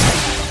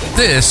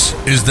This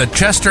is the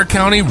Chester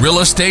County Real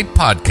Estate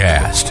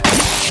Podcast,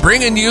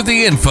 bringing you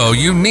the info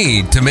you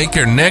need to make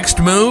your next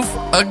move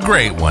a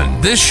great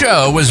one. This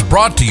show is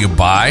brought to you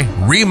by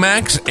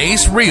RE/MAX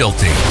Ace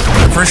Realty.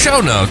 For show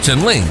notes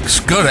and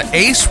links, go to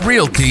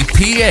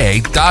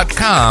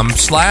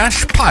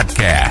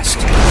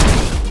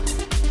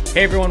acerealtypa.com/podcast.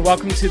 Hey everyone,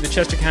 welcome to the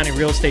Chester County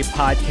Real Estate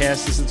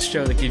Podcast. This is the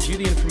show that gives you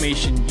the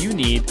information you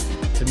need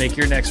to make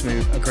your next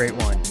move a great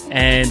one.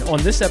 And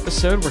on this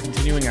episode, we're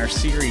continuing our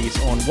series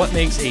on what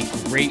makes a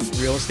great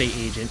real estate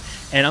agent.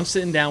 And I'm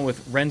sitting down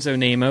with Renzo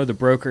Namo, the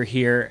broker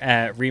here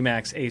at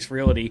RE/MAX Ace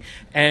Realty.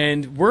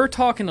 And we're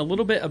talking a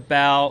little bit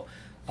about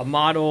a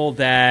model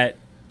that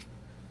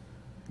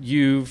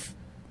did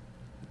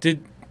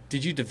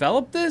you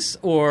develop this,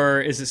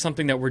 or is it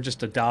something that we're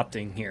just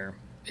adopting here?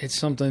 It's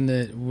something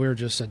that we're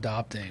just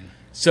adopting.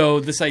 So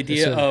this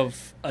idea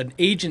of an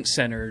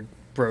agent-centered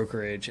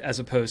brokerage as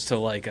opposed to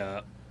like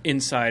a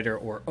insider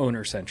or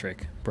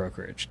owner-centric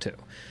brokerage too.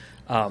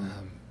 Model.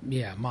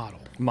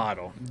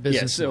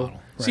 Business model.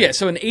 Right.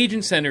 So an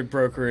agent-centered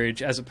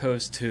brokerage as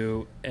opposed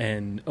to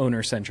an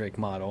owner-centric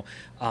model.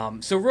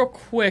 So real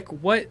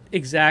quick, what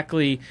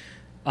exactly...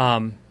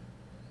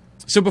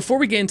 So before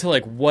we get into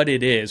like what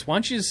it is, why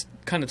don't you just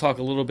kind of talk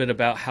a little bit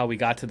about how we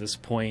got to this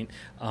point,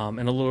 and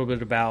a little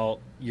bit about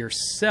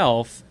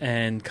yourself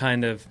and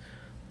kind of,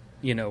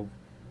 you know,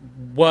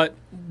 what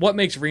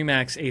makes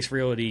RE/MAX Ace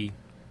Realty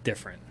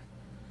different?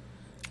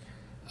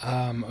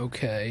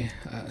 Okay.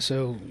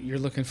 So you're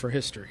looking for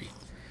history.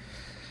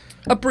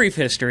 A brief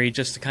history,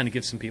 just to kind of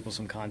give some people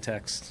some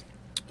context.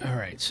 All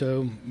right.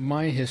 So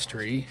my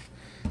history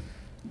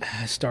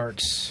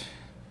starts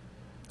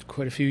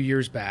quite a few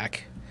years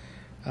back.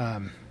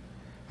 When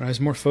I was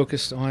more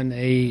focused on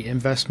a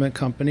investment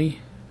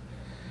company.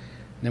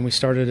 And then we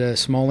started a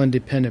small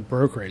independent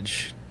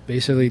brokerage,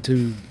 basically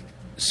to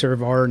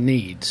serve our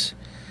needs.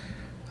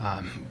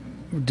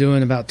 We're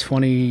doing about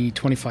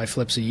 25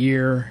 flips a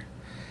year,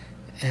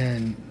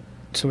 and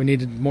so we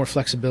needed more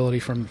flexibility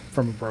from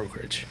a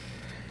brokerage.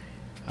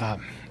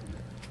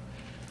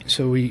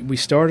 So we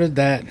started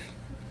that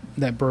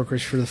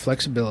brokerage for the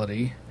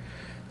flexibility.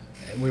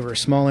 We were a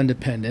small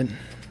independent,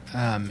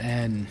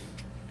 and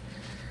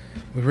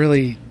we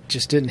really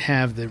just didn't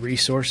have the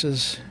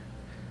resources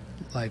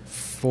like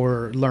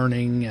for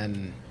learning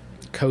and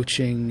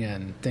coaching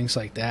and things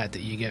like that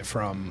you get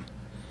from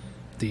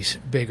these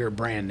bigger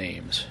brand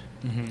names.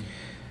 Mm-hmm.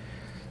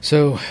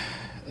 So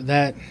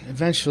that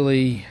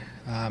eventually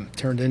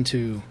turned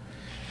into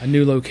a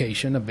new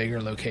location, a bigger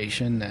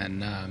location,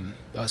 and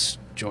us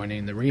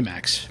joining the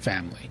RE/MAX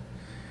family.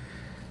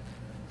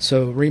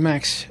 So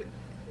RE/MAX,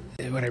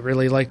 what I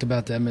really liked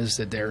about them is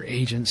that they're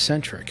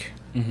agent-centric.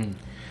 Mm-hmm.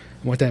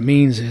 What that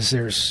means is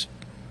there's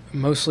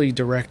mostly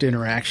direct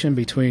interaction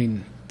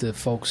between the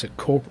folks at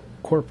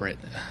corporate.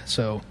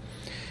 So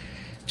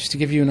just to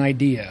give you an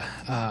idea,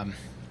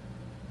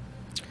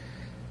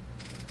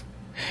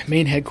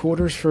 main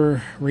headquarters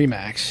for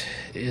RE/MAX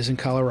is in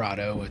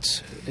Colorado.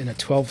 It's in a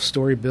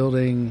 12-story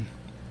building,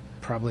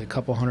 probably a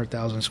couple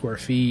 100,000 square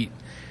feet.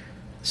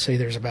 Say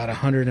there's about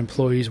 100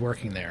 employees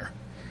working there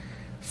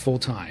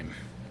full-time.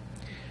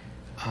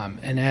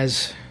 And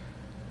as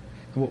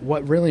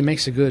what really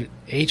makes a good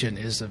agent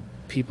is the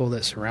people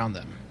that surround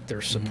them,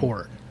 their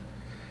support. Mm-hmm.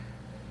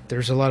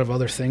 There's a lot of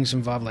other things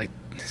involved. Like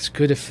it's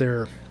good if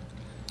their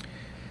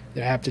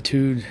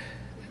aptitude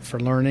for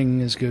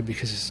learning is good,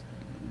 because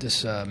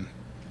it's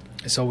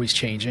always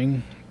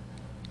changing.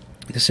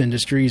 This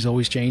industry is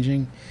always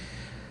changing.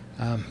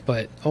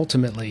 But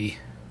ultimately,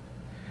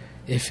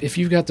 if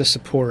you've got the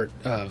support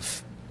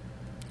of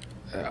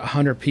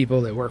 100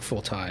 people that work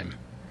full time,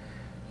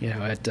 you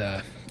know, at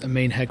a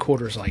main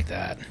headquarters like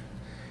that,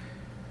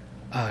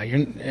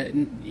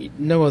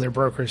 no other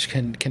brokers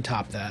can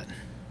top that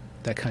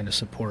kind of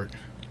support.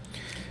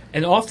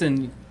 And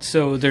often,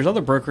 so there's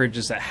other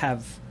brokerages that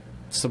have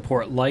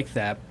support like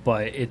that,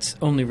 but it's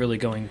only really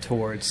going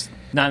towards,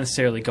 not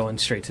necessarily going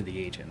straight to the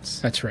agents.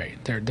 That's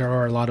right. There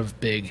are a lot of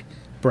big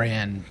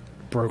brand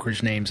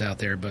brokerage names out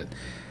there, but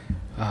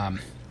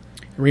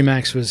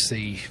RE/MAX was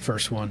the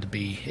first one to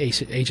be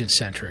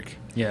agent-centric.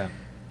 Yeah.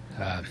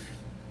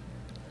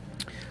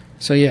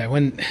 So yeah,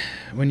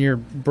 when you're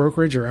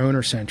brokerage or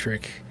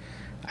owner-centric,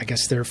 I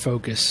guess their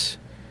focus,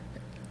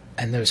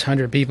 and those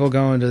 100 people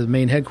going to the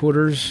main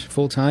headquarters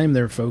full-time,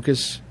 their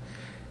focus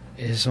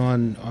is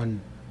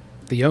on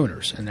the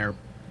owners and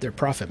their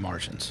profit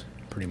margins,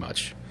 pretty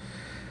much.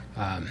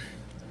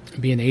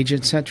 Being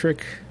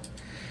agent-centric,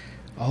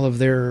 all of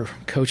their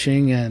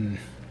coaching and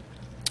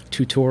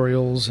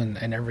tutorials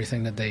and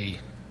everything that they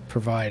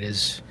provide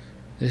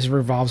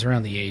revolves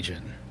around the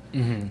agent.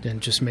 Mm-hmm.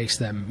 And just makes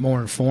them more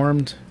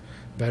informed,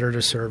 better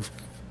to serve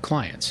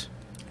clients.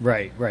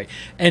 Right.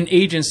 And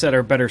agents that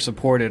are better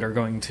supported are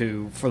going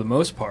to, for the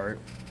most part,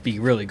 be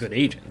really good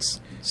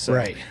agents. So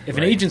if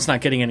an agent's not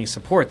getting any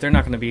support, they're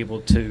not going to be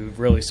able to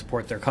really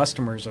support their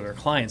customers or their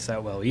clients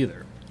that well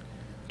either.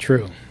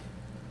 True.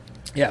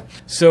 Yeah.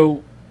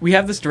 So we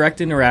have this direct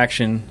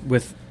interaction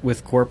with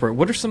corporate.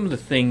 What are some of the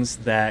things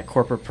that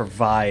corporate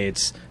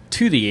provides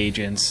to the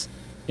agents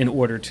in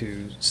order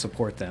to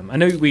support them? I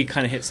know we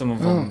kind of hit some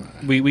of them.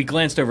 We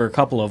glanced over a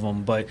couple of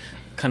them, but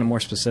kind of more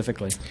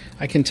specifically.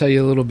 I can tell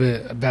you a little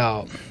bit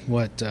about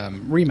what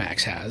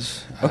RE/MAX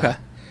has. Okay.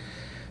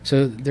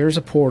 So there's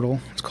a portal.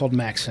 It's called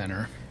Max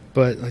Center,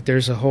 but like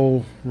there's a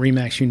whole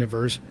RE/MAX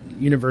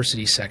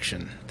university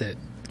section that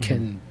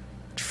can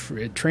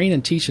train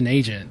and teach an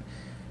agent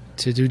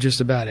to do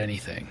just about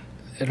anything.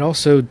 It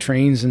also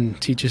trains and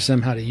teaches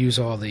them how to use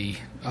all the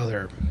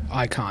other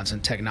icons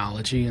and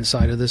technology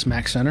inside of this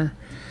Max Center,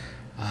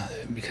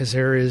 because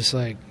there is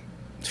like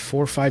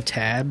 4 or 5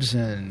 tabs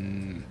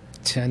and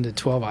 10 to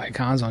 12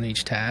 icons on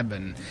each tab,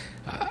 and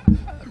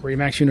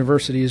RE/MAX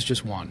University is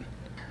just one.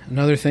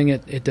 Another thing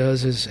it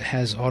does is it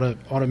has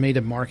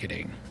automated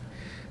marketing.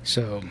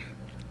 So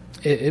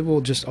it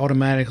will just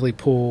automatically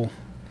pull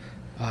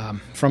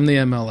from the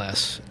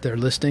MLS their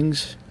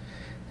listings,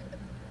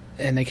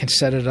 and they can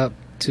set it up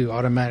to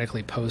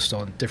automatically post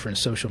on different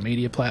social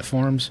media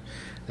platforms.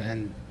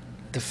 And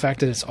the fact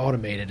that it's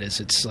automated is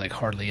it's like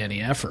hardly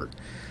any effort.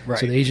 Right.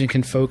 So the agent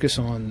can focus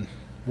on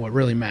what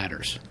really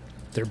matters,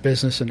 their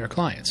business and their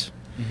clients.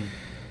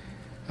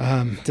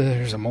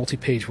 There's a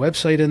multi-page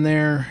website in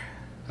there,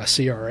 a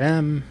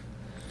CRM,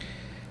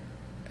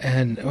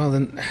 and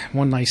then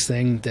one nice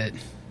thing that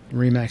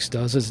RE/MAX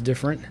does is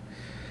different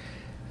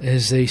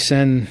is they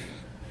send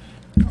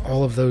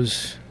all of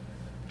those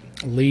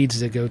leads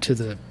that go to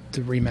the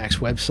RE/MAX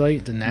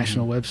website, the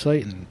national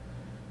website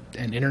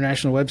and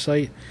international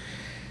website.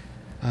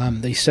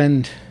 They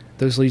send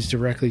those leads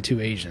directly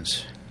to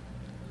agents.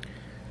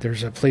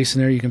 There's a place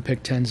in there you can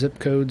pick 10 zip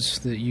codes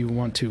that you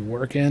want to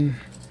work in,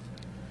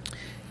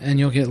 and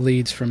you'll get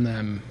leads from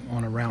them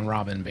on a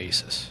round-robin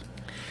basis.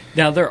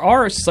 Now, there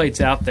are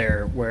sites out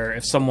there where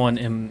if someone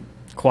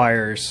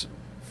inquires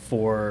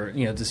for,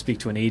 to speak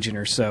to an agent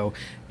or so,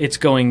 it's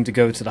going to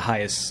go to the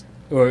highest,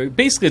 or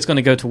basically it's going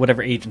to go to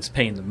whatever agent's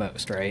paying the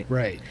most, right?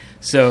 Right.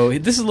 So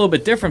this is a little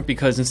bit different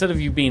because instead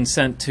of you being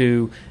sent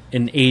to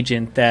an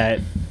agent that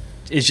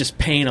is just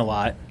paying a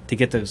lot to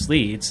get those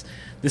leads,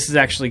 this is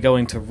actually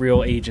going to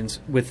real agents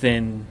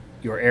within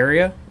your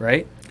area,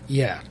 right?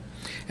 Yeah.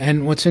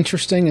 And what's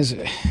interesting is,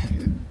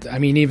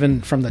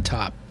 even from the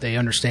top, they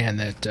understand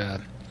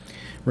that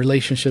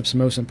relationships are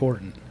most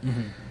important.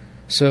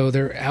 So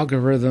their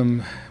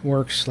algorithm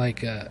works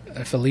like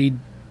if a lead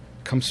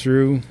comes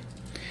through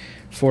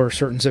for a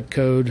certain zip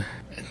code,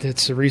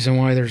 that's the reason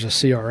why there's a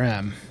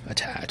CRM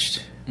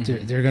attached.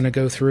 They're going to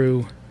go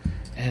through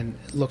and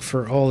look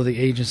for all of the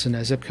agents in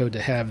that zip code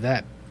to have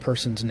that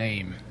person's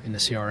name in the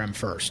CRM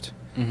first.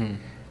 And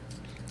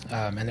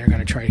they're going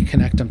to try to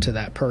connect them to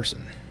that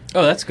person.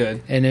 Oh, that's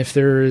good. And if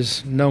there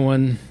is no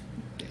one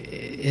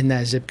in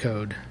that zip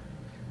code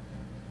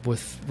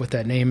with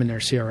that name in their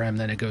CRM,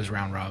 then it goes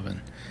round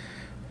robin.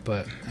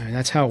 But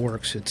that's how it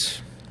works.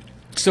 It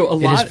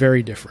is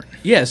very different.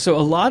 Yeah. So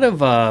a lot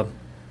of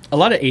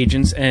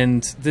agents,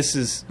 and this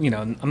is,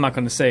 I'm not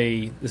going to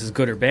say this is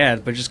good or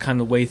bad, but just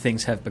kind of the way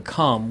things have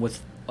become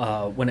with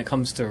when it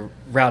comes to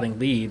routing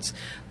leads.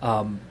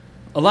 A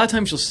lot of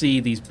times you'll see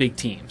these big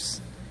teams,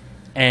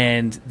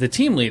 and the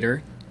team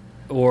leader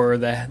or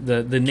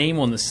the name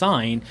on the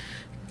sign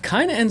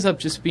kind of ends up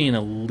just being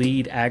a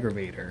lead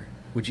aggravator,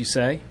 would you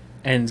say?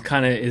 And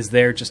kind of is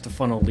there just to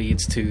funnel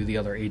leads to the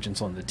other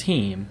agents on the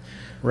team.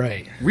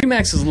 Right.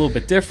 RE/MAX is a little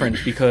bit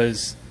different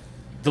because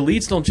the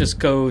leads don't just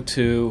go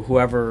to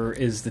whoever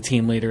is the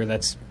team leader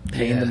that's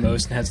paying the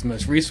most and has the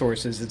most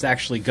resources. It's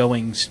actually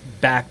going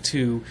back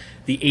to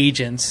the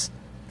agents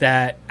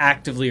that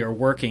actively are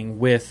working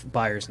with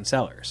buyers and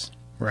sellers.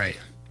 Right.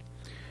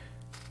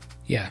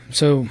 Yeah.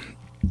 So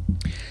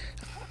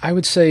I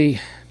would say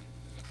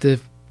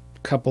the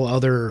couple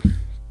other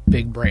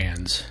big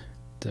brands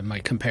that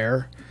might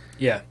compare,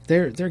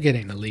 they're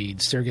getting the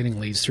leads. They're getting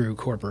leads through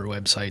corporate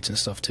websites and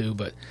stuff too,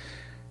 but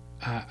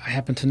I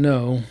happen to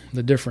know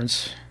the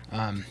difference.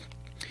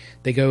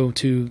 They go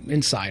to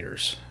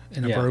insiders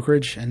in a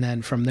brokerage, and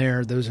then from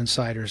there, those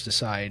insiders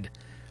decide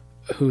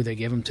who they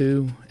give them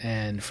to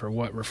and for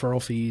what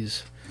referral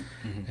fees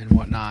and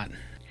whatnot.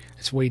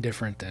 It's way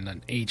different than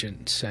an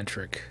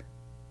agent-centric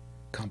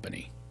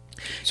company.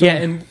 So,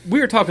 and we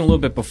were talking a little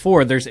bit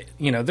before. There's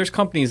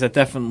companies that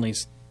definitely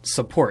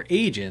support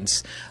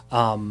agents.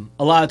 A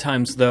lot of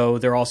times, though,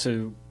 they're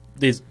also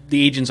the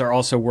agents are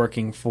also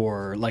working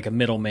for like a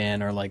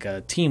middleman or like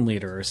a team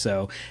leader or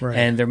so,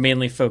 and they're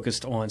mainly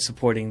focused on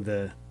supporting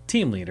the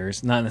team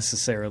leaders, not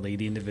necessarily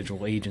the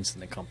individual agents in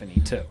the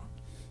company too.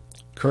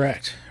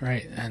 Correct.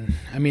 Right. And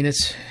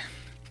it's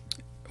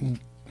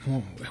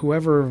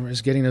whoever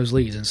is getting those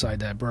leads inside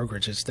that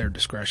brokerage, it's their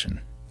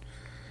discretion.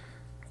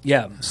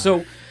 Yeah.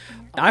 So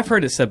I've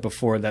heard it said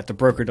before that the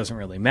broker doesn't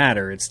really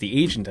matter. It's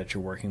the agent that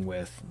you're working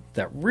with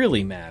that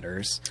really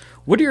matters.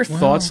 What are your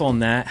thoughts on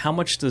that? How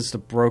much does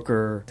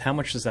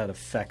that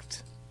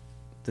affect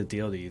the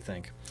deal, do you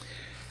think?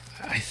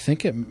 I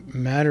think it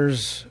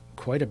matters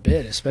quite a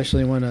bit,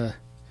 especially when an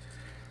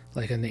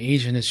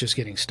agent is just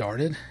getting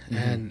started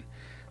and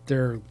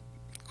they're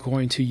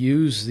going to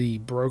use the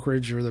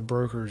brokerage or the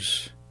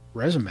broker's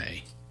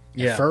resume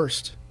at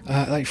first.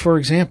 Like, for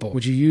example,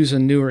 would you use a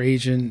newer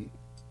agent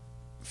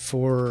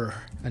for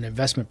an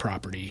investment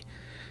property?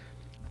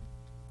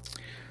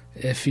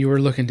 If you were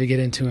looking to get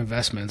into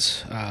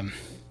investments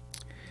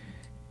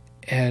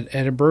at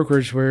a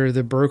brokerage where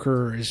the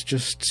broker is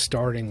just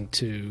starting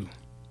to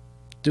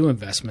do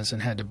investments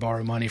and had to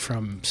borrow money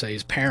from, say,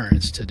 his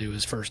parents to do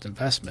his first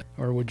investment?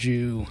 Or would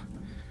you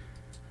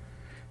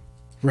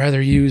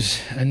rather use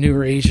a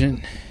newer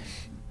agent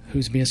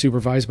who's being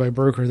supervised by a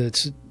broker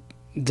that's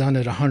done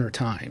it 100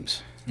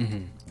 times?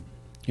 Mm-hmm.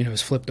 You know,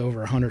 has flipped over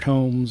 100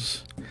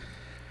 homes,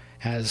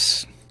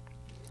 has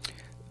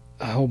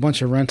a whole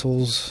bunch of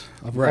rentals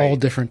of all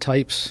different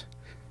types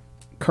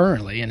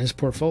currently in his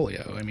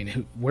portfolio. I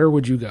mean, where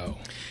would you go?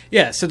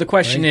 Yeah, so the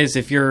question is,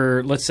 if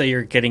let's say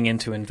you're getting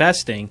into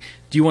investing,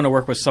 do you want to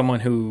work with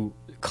someone who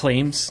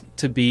claims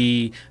to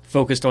be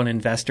focused on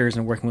investors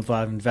and working with a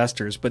lot of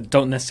investors, but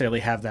don't necessarily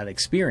have that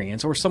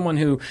experience, or someone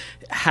who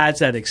has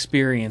that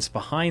experience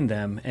behind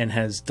them and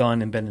has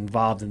done and been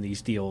involved in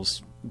these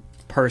deals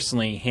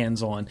personally,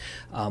 hands-on,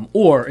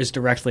 or is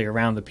directly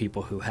around the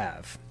people who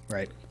have,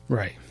 right?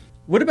 Right.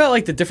 What about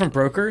like the different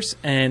brokers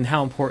and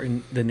how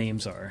important the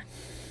names are?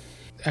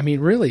 I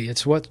mean, really,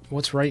 it's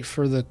what's right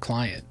for the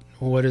client.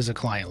 What is a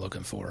client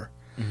looking for?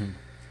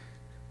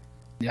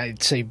 Mm-hmm.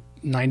 I'd say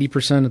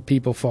 90% of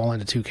people fall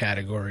into two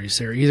categories.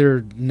 They're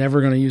either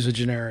never going to use a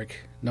generic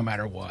no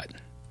matter what,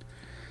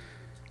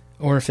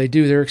 or if they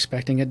do, they're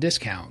expecting a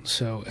discount.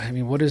 So, I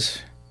mean, what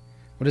is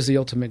the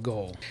ultimate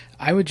goal?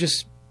 I would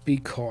just be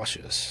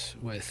cautious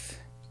with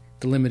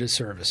the limited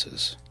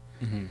services.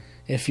 Mm-hmm.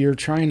 If you're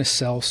trying to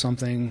sell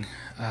something,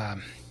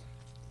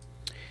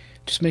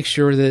 just make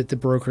sure that the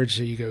brokerage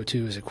that you go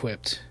to is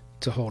equipped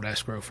to hold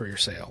escrow for your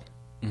sale.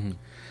 Mm-hmm.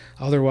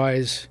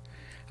 Otherwise,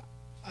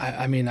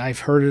 I mean, I've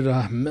heard it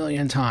a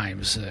million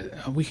times.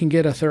 We can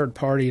get a third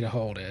party to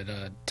hold it,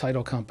 a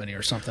title company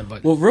or something.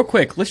 But well, real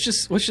quick, let's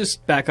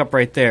just back up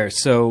right there.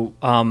 So,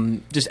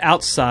 just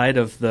outside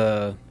of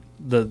the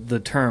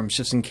terms,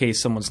 just in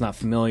case someone's not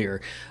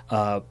familiar,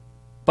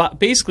 but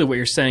basically what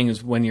you're saying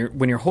is when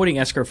you're holding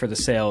escrow for the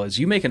sale, is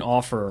you make an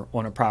offer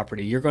on a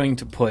property, you're going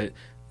to put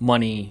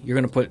money, you're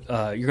going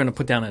to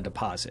put down a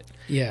deposit.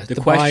 Yeah,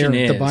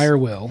 the buyer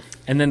will.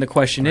 And then the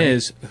question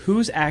is,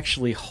 who's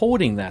actually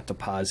holding that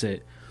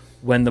deposit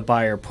when the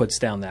buyer puts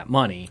down that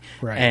money?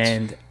 Right.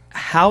 And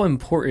how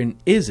important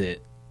is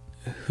it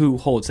who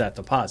holds that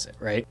deposit,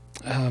 right?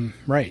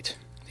 Right.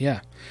 Yeah.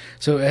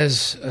 So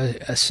as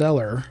a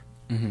seller,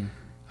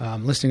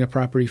 mm-hmm. Listing a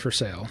property for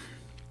sale,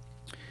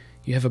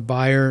 you have a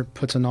buyer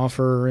puts an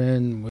offer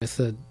in with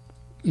a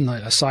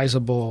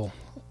sizable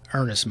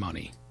earnest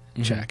money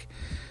mm-hmm. check.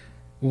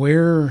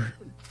 Where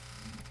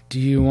do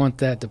you want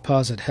that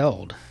deposit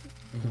held?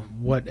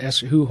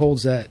 Mm-hmm. Who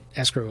holds that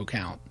escrow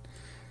account?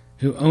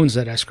 Who owns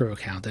that escrow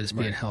account that is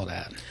being held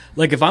at?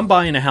 Like if I'm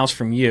buying a house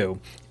from you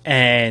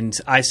and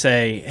I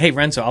say, hey,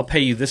 Renzo, I'll pay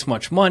you this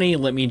much money.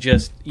 Let me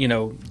just,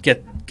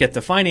 get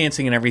the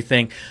financing and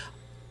everything.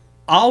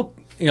 I'm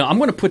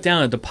going to put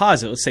down a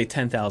deposit, let's say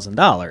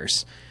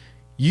 $10,000.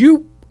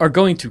 You are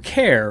going to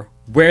care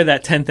where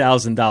that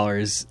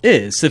 $10,000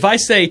 is. So if I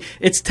say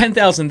it's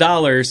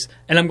 $10,000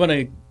 and I'm going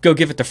to go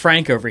give it to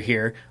Frank over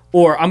here,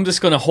 or I'm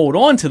just going to hold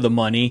on to the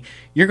money,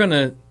 you're going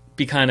to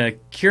be kind of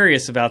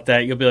curious about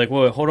that. You'll be like,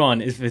 well, hold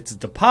on. If it's a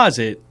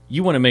deposit,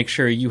 you want to make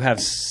sure you have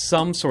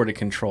some sort of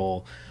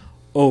control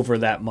over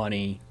that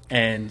money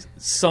and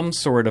some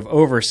sort of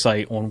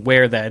oversight on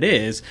where that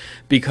is,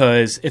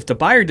 because if the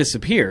buyer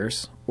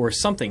disappears or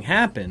something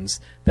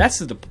happens, that's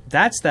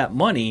that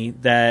money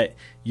that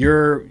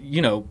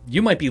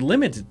you might be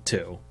limited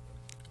to.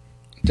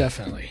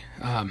 Definitely.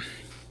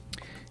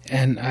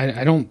 And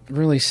I don't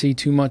really see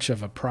too much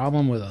of a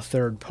problem with a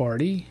third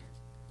party,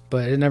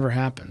 but it never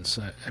happens.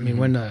 I mean,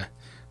 mm-hmm.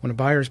 when a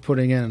buyer's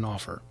putting in an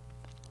offer,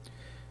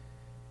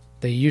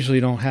 they usually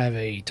don't have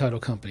a title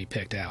company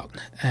picked out,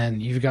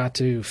 and you've got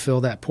to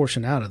fill that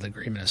portion out of the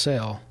agreement of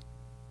sale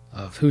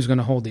of who's going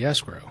to hold the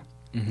escrow.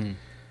 Mm-hmm.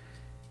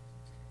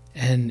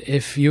 And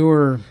if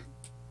your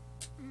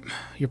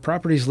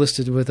property's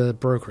listed with a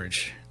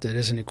brokerage that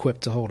isn't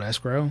equipped to hold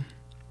escrow,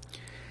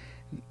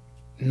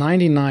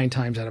 99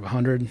 times out of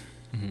 100,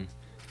 mm-hmm.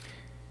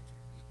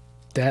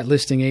 that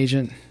listing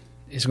agent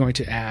is going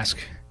to ask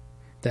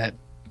that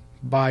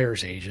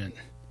buyer's agent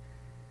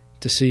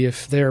to see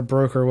if their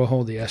broker will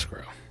hold the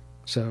escrow.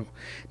 So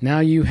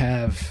now you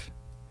have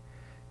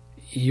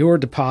your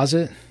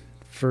deposit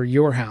for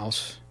your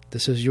house.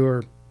 This is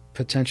your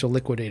potential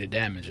liquidated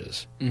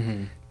damages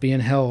mm-hmm. being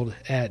held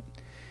at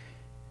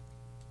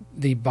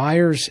the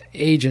buyer's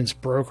agent's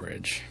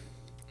brokerage,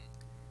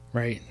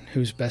 right?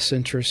 Whose best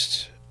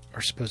interests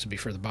are supposed to be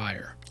for the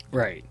buyer.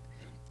 Right.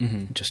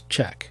 Mm-hmm. Just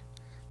check.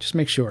 Just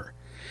make sure.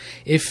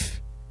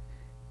 If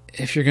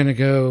you're going to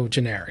go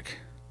generic,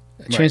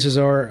 chances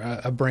are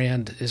a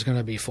brand is going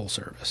to be full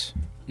service.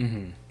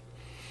 Mm-hmm.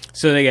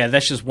 So, yeah,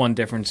 that's just one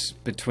difference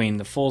between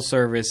the full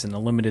service and the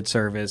limited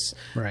service.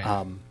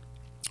 Right.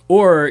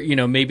 Or,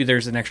 maybe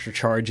there's an extra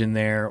charge in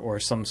there or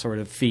some sort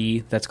of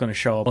fee that's going to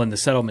show up in the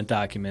settlement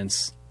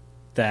documents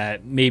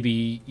that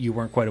maybe you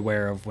weren't quite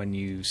aware of when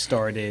you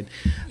started.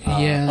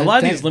 Yeah, a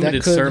lot of these that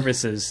limited could-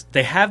 services,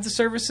 they have the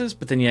services,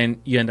 but then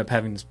you end up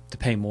having to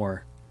pay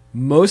more.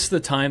 Most of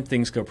the time,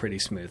 things go pretty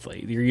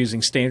smoothly. You're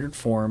using standard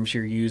forms.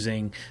 You're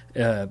using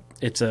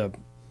it's a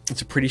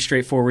pretty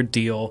straightforward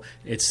deal.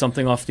 It's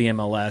something off the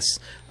MLS.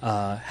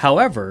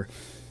 However,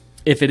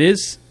 if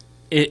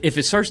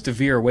it starts to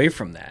veer away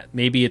from that,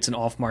 maybe it's an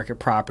off-market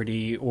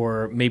property,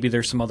 or maybe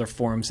there's some other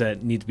forms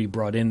that need to be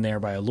brought in there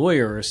by a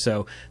lawyer or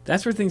so,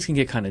 that's where things can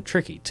get kind of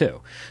tricky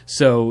too.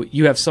 So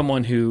you have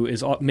someone who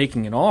is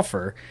making an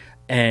offer,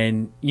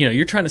 and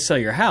you're trying to sell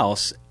your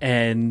house,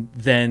 and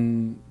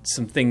then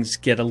some things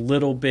get a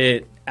little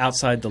bit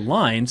outside the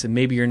lines, and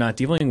maybe you're not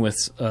dealing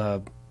with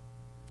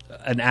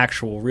an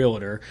actual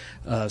realtor,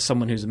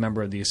 someone who's a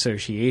member of the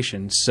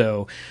association.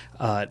 So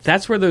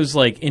that's where those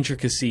like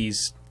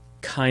intricacies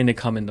kind of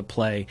come into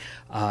play.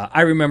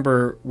 I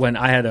remember when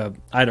I had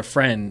a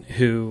friend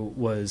who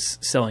was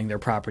selling their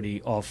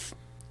property off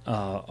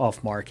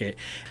market,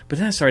 but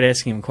then I started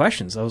asking him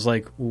questions. I was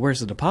like, well,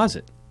 where's the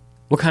deposit?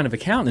 What kind of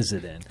account is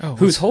it in?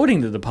 Who's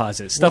holding the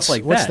deposit? Stuff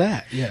like that. What's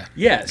that? Yeah.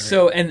 Yeah. Right.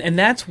 So, and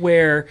that's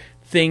where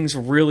things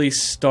really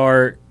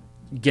start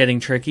getting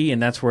tricky,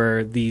 and that's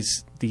where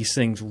these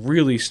things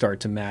really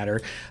start to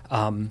matter.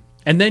 And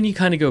then you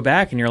kind of go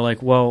back and you're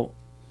like, well,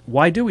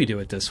 why do we do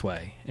it this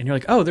way? And you're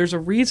like, oh, there's a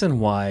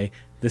reason why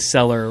the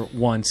seller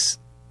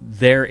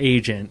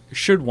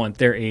should want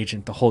their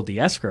agent to hold the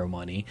escrow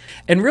money.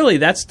 And really,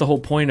 that's the whole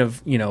point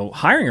of,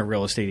 hiring a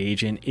real estate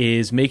agent,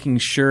 is making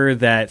sure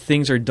that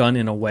things are done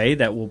in a way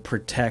that will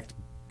protect,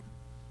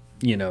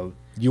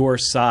 your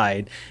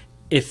side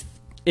if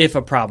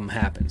a problem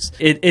happens.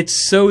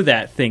 It's so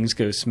that things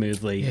go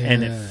smoothly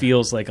and it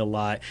feels like a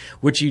lot.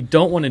 What you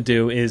don't want to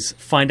do is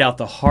find out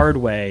the hard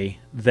way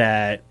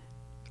that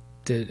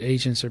the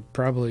agents are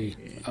probably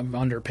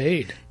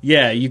underpaid.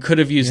 Yeah, you could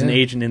have used an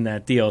agent in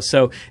that deal.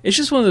 So it's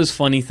just one of those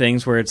funny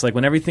things where it's like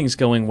when everything's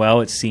going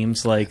well, it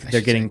seems like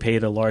they're getting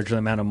paid a large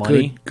amount of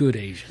money. Good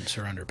agents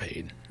are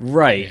underpaid.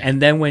 Right. Yeah. And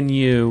then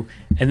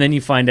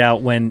you find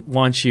out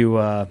once you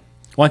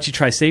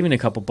try saving a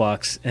couple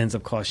bucks, it ends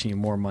up costing you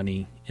more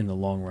money in the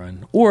long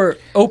run, or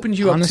opens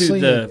you up to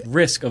the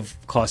risk of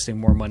costing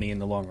more money in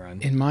the long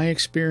run. In my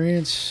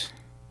experience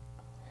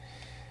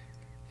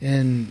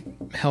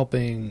in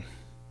helping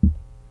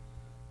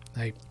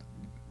like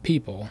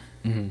people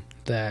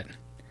that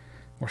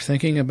were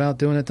thinking about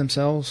doing it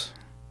themselves,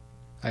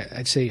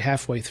 I'd say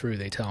halfway through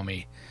they tell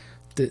me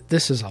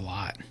this is a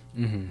lot.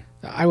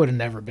 I would have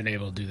never been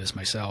able to do this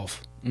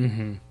myself,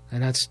 and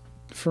that's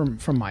from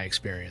my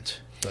experience.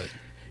 But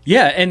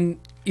yeah, and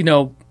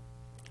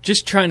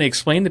just trying to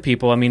explain to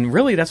people, I mean,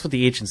 really that's what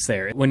the agent's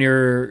there. When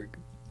you're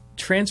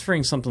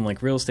transferring something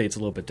like real estate, it's a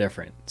little bit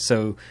different.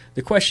 So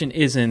the question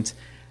isn't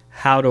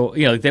how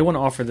to, they want to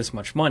offer this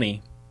much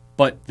money,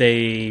 but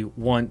they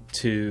want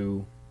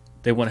to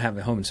have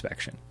a home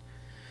inspection.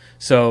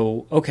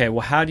 So, okay,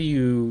 well, how do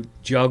you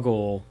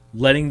juggle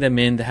letting them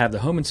in to have the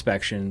home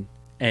inspection,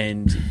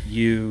 and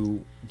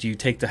do you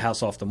take the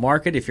house off the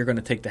market? If you're going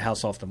to take the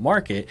house off the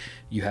market,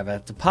 you have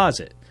a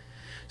deposit.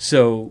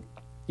 So,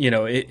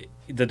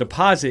 the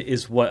deposit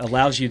is what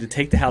allows you to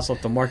take the house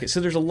off the market. So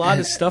there's a lot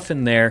of stuff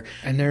in there.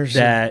 And there's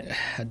a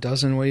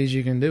dozen ways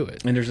you can do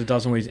it. And there's a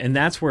dozen ways. And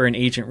that's where an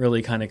agent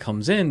really kind of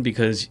comes in,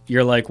 because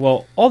you're like,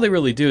 well, all they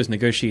really do is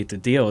negotiate the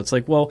deal. It's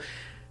like, well,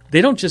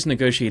 they don't just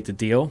negotiate the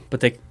deal, but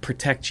they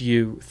protect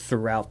you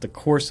throughout the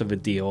course of a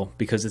deal,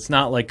 because it's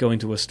not like going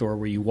to a store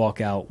where you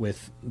walk out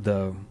with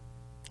the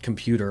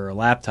computer or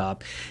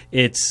laptop.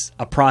 It's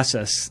a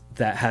process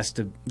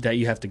that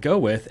you have to go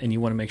with, and you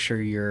want to make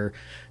sure you're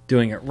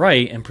doing it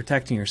right and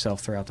protecting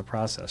yourself throughout the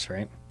process,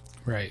 right?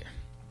 Right.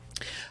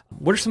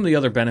 What are some of the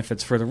other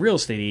benefits for the real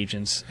estate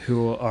agents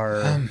who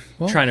are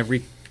trying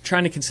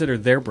to consider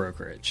their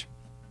brokerage?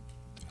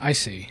 I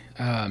see.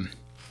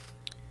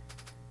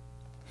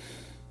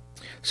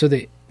 So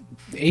the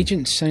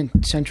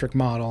agent-centric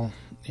model,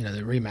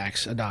 that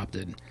RE/MAX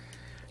adopted,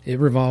 it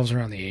revolves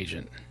around the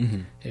agent.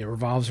 It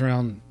revolves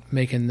around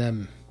making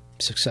them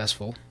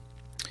successful,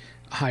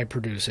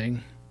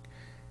 high-producing,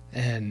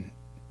 and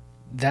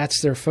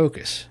that's their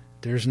focus.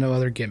 There's no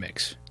other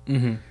gimmicks.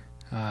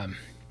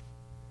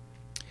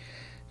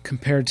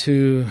 Compared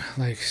to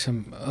like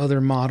some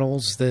other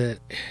models that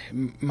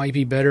might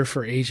be better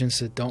for agents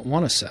that don't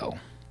want to sell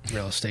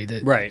real estate,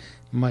 that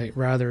might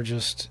rather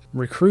just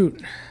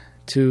recruit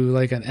to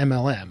like an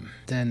MLM,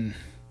 then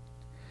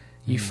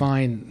you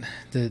find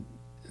that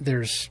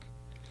there's,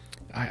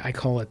 I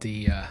call it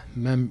the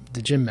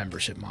gym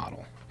membership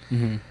model.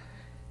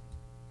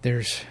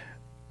 There's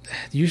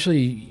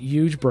usually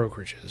huge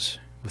brokerages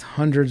with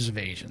hundreds of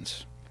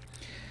agents.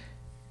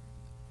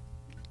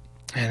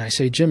 And I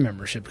say gym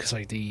membership because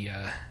like the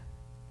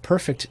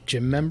perfect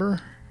gym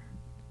member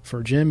for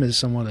a gym is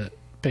someone that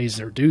pays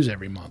their dues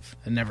every month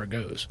and never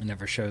goes. It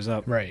never shows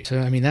up. Right. So,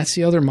 I mean, that's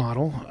the other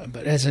model.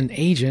 But as an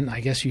agent,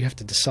 I guess you have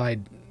to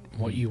decide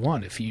what you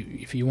want. If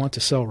you want to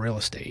sell real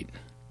estate,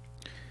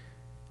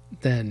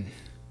 then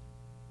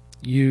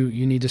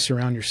you need to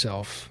surround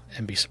yourself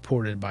and be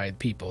supported by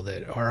people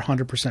that are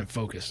 100%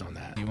 focused on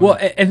that. Well,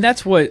 and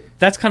that's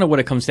kind of what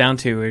it comes down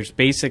to. Is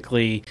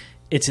basically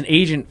it's an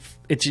agent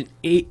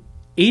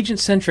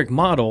centric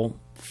model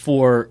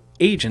for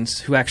agents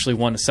who actually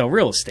want to sell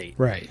real estate.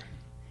 Right.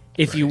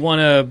 If you want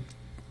to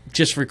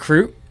just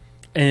recruit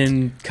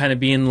and kind of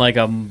be in like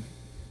a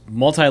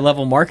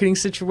multi-level marketing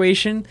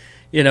situation,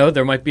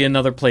 there might be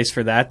another place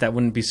for that. That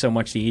wouldn't be so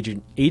much the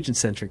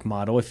agent-centric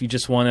model. If you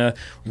just want to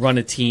run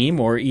a team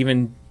or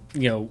even,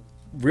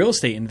 real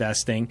estate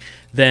investing,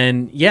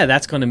 then yeah,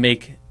 that's going to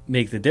make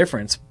the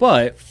difference.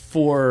 But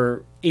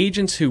for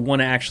agents who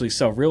want to actually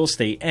sell real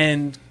estate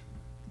and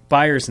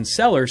buyers and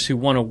sellers who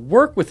want to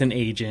work with an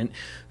agent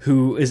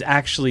who is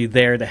actually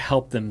there to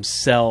help them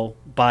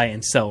buy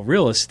and sell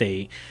real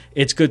estate,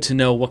 it's good to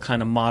know what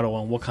kind of model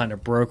and what kind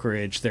of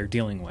brokerage they're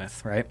dealing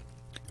with, right?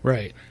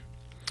 Right.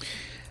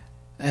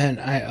 And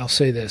I'll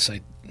say this,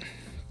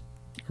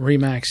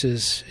 RE/MAX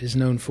is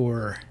known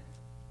for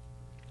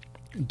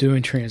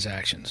doing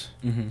transactions,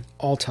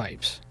 all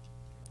types,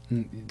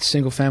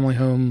 single-family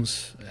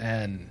homes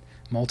and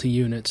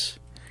multi-units,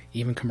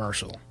 even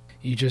commercial.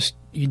 You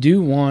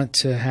do want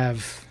to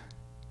have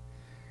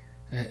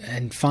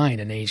and find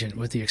an agent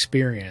with the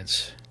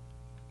experience,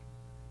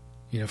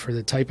 for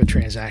the type of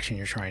transaction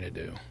you're trying to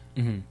do.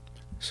 Mm-hmm.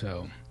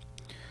 So,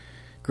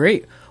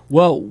 great.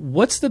 Well,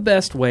 what's the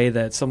best way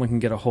that someone can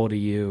get a hold of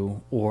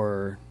you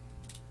or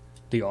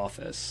the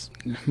office?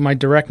 My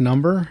direct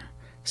number,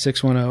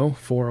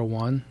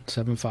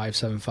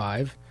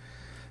 610-401-7575.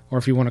 Or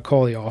if you want to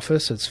call the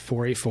office, it's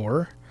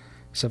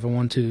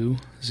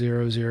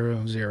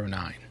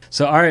 484-712-0009.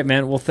 So, all right,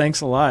 man. Well,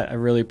 thanks a lot. I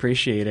really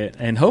appreciate it.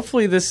 And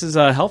hopefully this is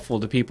helpful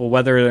to people,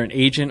 whether they're an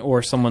agent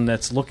or someone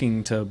that's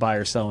looking to buy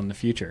or sell in the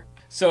future.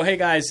 So, hey,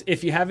 guys,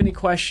 if you have any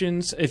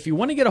questions, if you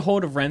want to get a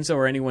hold of Renzo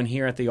or anyone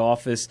here at the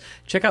office,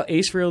 check out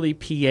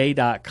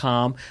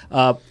acerealtypa.com.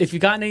 If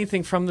you've gotten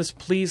anything from this,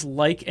 please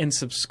like and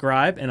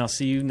subscribe, and I'll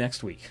see you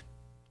next week.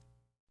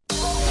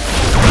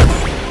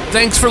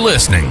 Thanks for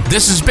listening.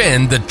 This has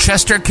been the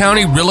Chester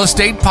County Real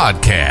Estate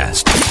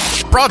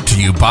Podcast, brought to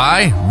you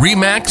by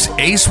RE/MAX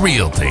Ace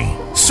Realty,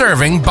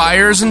 serving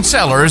buyers and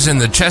sellers in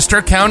the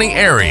Chester County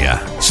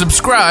area.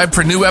 Subscribe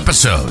for new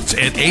episodes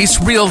at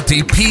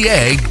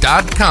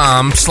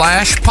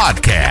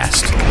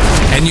acerealtypa.com/podcast.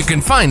 And you can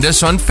find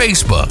us on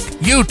Facebook,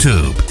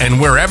 YouTube, and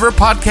wherever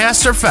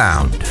podcasts are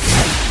found.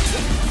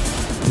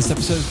 This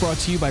episode is brought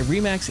to you by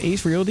RE/MAX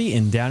Ace Realty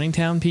in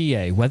Downingtown,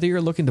 PA. Whether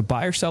you're looking to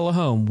buy or sell a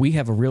home, we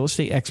have a real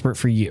estate expert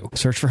for you.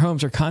 Search for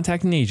homes or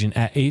contact an agent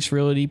at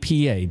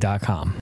acerealtypa.com.